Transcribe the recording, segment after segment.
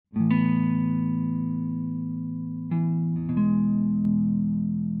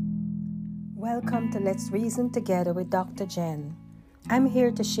welcome to Let's Reason Together with Dr. Jen. I'm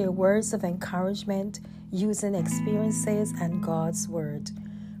here to share words of encouragement using experiences and God's Word.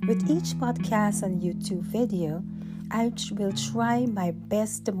 With each podcast and YouTube video, I will try my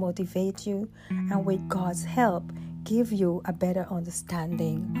best to motivate you and with God's help, give you a better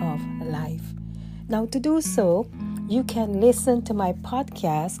understanding of life. Now, to do so, you can listen to my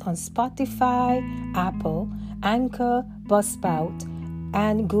podcast on Spotify, Apple, Anchor, Buzzsprout,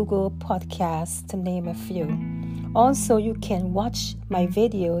 and Google Podcasts, to name a few. Also, you can watch my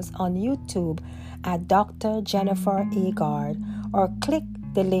videos on YouTube at Dr. Jennifer Agard or click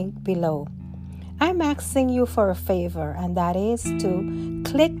the link below. I'm asking you for a favor, and that is to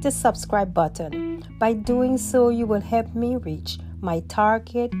click the subscribe button. By doing so, you will help me reach my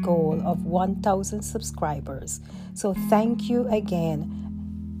target goal of 1,000 subscribers. So thank you again.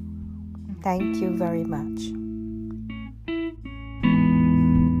 Thank you very much.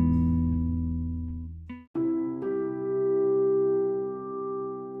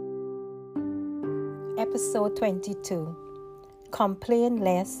 Episode 22. Complain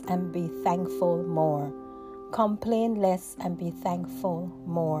less and be thankful more. Complain less and be thankful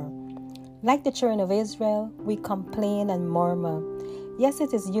more. Like the children of Israel, we complain and murmur. Yes,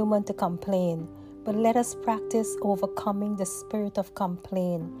 it is human to complain, but let us practice overcoming the spirit of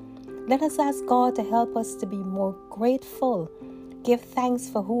complaint. Let us ask God to help us to be more grateful, give thanks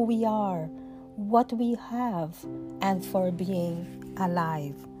for who we are, what we have, and for being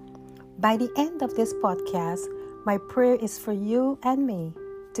alive. By the end of this podcast, my prayer is for you and me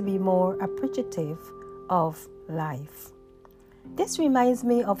to be more appreciative of life. This reminds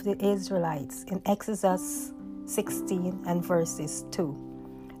me of the Israelites in Exodus 16 and verses 2,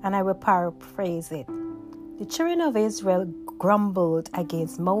 and I will paraphrase it. The children of Israel grumbled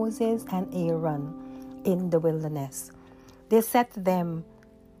against Moses and Aaron in the wilderness. They said to them,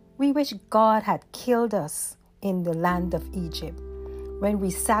 "We wish God had killed us in the land of Egypt, when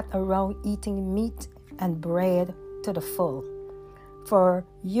we sat around eating meat and bread to the full. For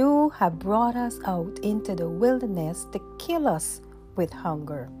you have brought us out into the wilderness to kill us with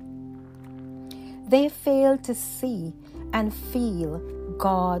hunger." They failed to see and feel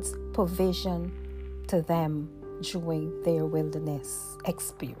God's provision to them during their wilderness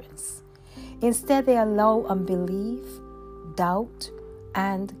experience. Instead, they allow unbelief, doubt,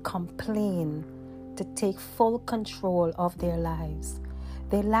 and complaint to take full control of their lives.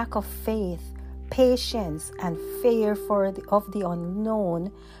 Their lack of faith, patience, and fear of the unknown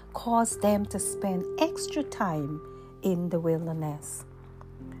caused them to spend extra time in the wilderness.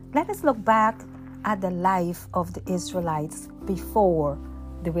 Let us look back at the life of the Israelites before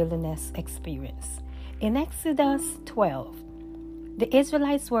the wilderness experience. In Exodus 12, the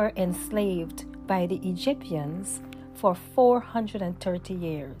Israelites were enslaved by the Egyptians for 430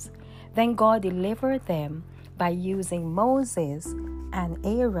 years. Then God delivered them by using Moses and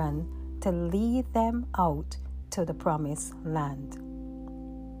Aaron to lead them out to the promised land.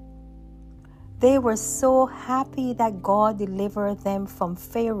 They were so happy that God delivered them from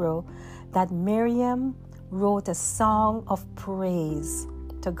Pharaoh that Miriam wrote a song of praise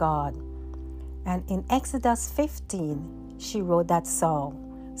to God. And in Exodus 15, she wrote that song.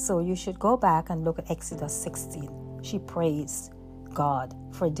 So you should go back and look at Exodus 16. She praised God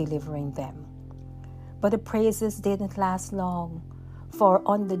for delivering them. But the praises didn't last long, for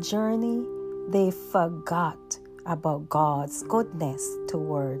on the journey, they forgot about God's goodness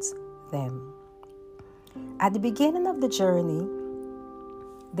towards them. At the beginning of the journey,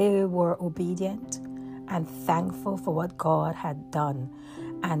 they were obedient and thankful for what God had done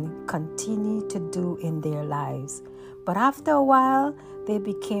and continued to do in their lives. But after a while, they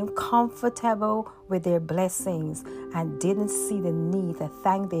became comfortable with their blessings and didn't see the need to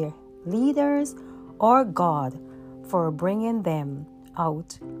thank their leaders or God for bringing them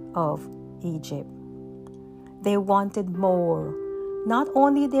out of Egypt. They wanted more, not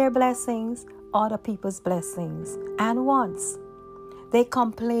only their blessings, other people's blessings and wants. They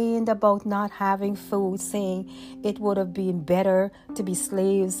complained about not having food, saying it would have been better to be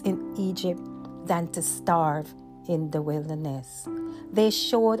slaves in Egypt than to starve in the wilderness. They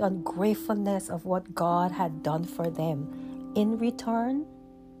showed ungratefulness of what God had done for them. In return,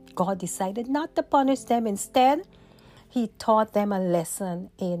 God decided not to punish them. Instead, He taught them a lesson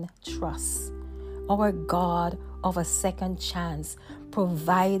in trust. Our God of a second chance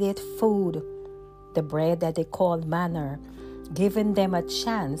provided food, the bread that they called manna, giving them a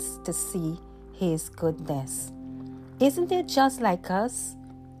chance to see His goodness. Isn't it just like us?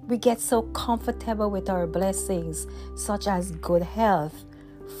 We get so comfortable with our blessings, such as good health,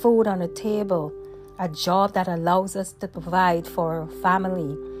 food on the table, a job that allows us to provide for our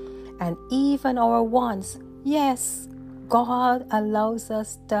family, and even our wants. Yes, God allows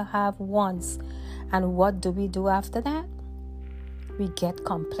us to have wants. And what do we do after that? We get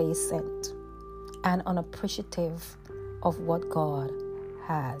complacent and unappreciative of what God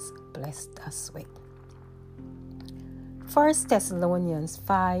has blessed us with. 1 Thessalonians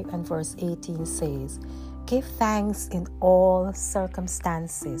 5 and verse 18 says, "Give thanks in all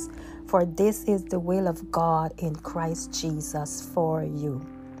circumstances, for this is the will of God in Christ Jesus for you."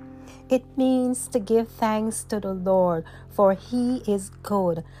 It means to give thanks to the Lord, for He is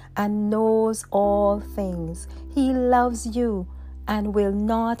good and knows all things. He loves you and will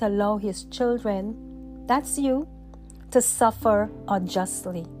not allow His children, that's you, to suffer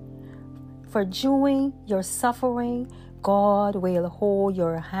unjustly. For during your suffering, God will hold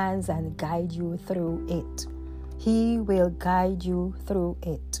your hands and guide you through it. He will guide you through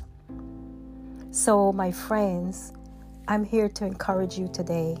it. So, my friends, I'm here to encourage you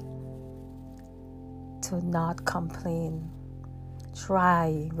today to not complain.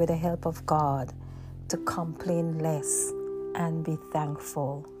 Try, with the help of God, to complain less and be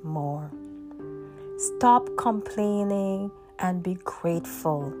thankful more. Stop complaining and be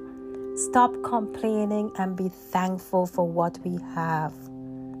grateful. Stop complaining and be thankful for what we have.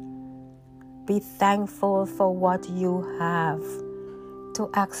 Be thankful for what you have. To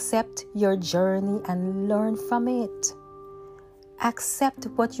accept your journey and learn from it. Accept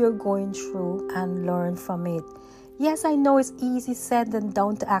what you're going through and learn from it. Yes, I know it's easy said than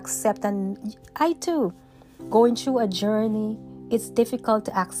done to accept, and I too, going through a journey, it's difficult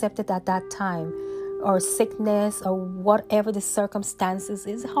to accept it at that time, or sickness, or whatever the circumstances,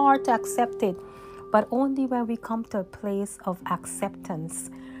 it's hard to accept it. But only when we come to a place of acceptance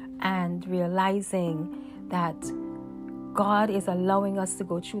and realizing that God is allowing us to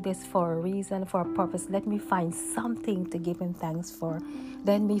go through this for a reason, for a purpose. Let me find something to give Him thanks for.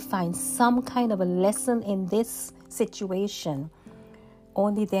 Let me find some kind of a lesson in this situation.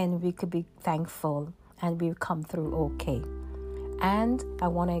 Only then we could be thankful and we come through okay. And I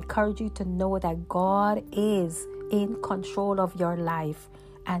want to encourage you to know that God is in control of your life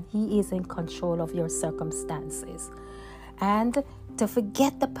and He is in control of your circumstances. And to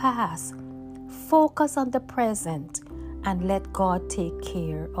forget the past, focus on the present, and let God take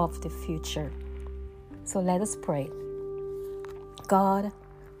care of the future. So let us pray. God,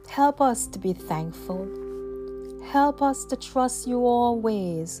 help us to be thankful. Help us to trust You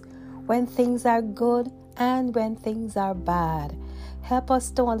always, when things are good and when things are bad. Help us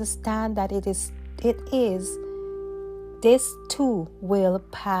to understand that it is this too will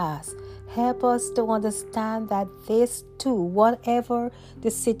pass. Help us to understand that this too, whatever the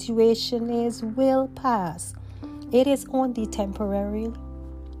situation is, will pass. It is only temporary.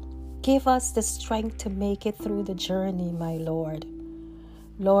 Give us the strength to make it through the journey, my Lord.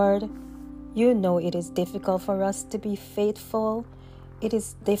 Lord, You know it is difficult for us to be faithful. It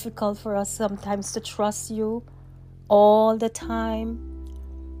is difficult for us sometimes to trust You all the time.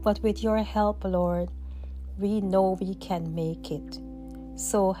 But with Your help, Lord, we know we can make it.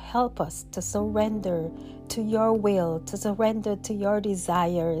 So help us to surrender to Your will, to surrender to Your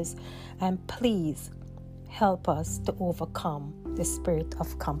desires, and please help us to overcome the spirit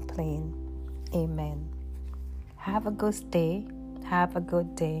of complaint. Amen. Have a good day. Have a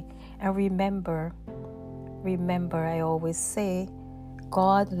good day. And remember, I always say,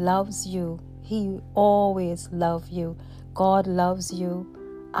 God loves you. He always loves you. God loves you.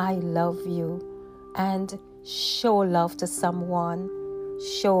 I love you. And show love to someone.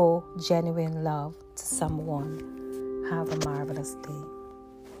 Show genuine love to someone. Have a marvelous day.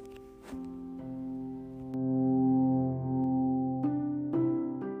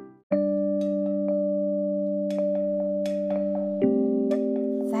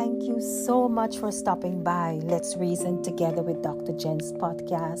 Thank you so much for stopping by Let's Reason Together with Dr. Jen's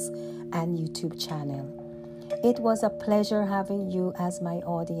podcast and YouTube channel. It was a pleasure having you as my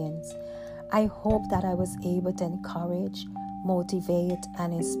audience. I hope that I was able to encourage, motivate,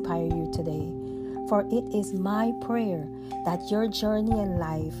 and inspire you today. For it is my prayer that your journey in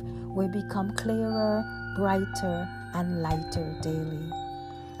life will become clearer, brighter, and lighter daily.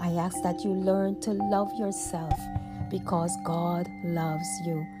 I ask that you learn to love yourself because God loves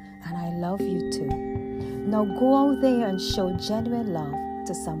you and I love you too. Now go out there and show genuine love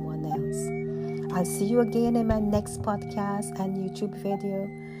to someone else. I'll see you again in my next podcast and YouTube video.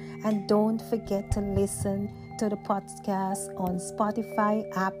 And don't forget to listen to the podcast on Spotify,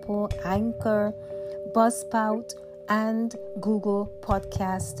 Apple, Anchor, Buzzsprout, and Google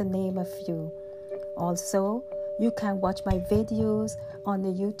Podcasts, to name a few. Also, you can watch my videos on the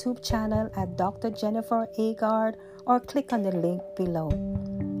YouTube channel at Dr. Jennifer Agard or click on the link below.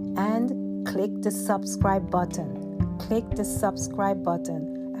 and click the subscribe button. Click the subscribe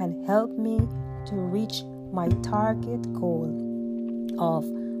button and help me to reach my target goal of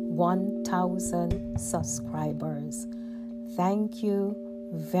 1,000 subscribers. Thank you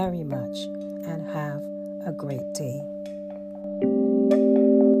very much and have a great day.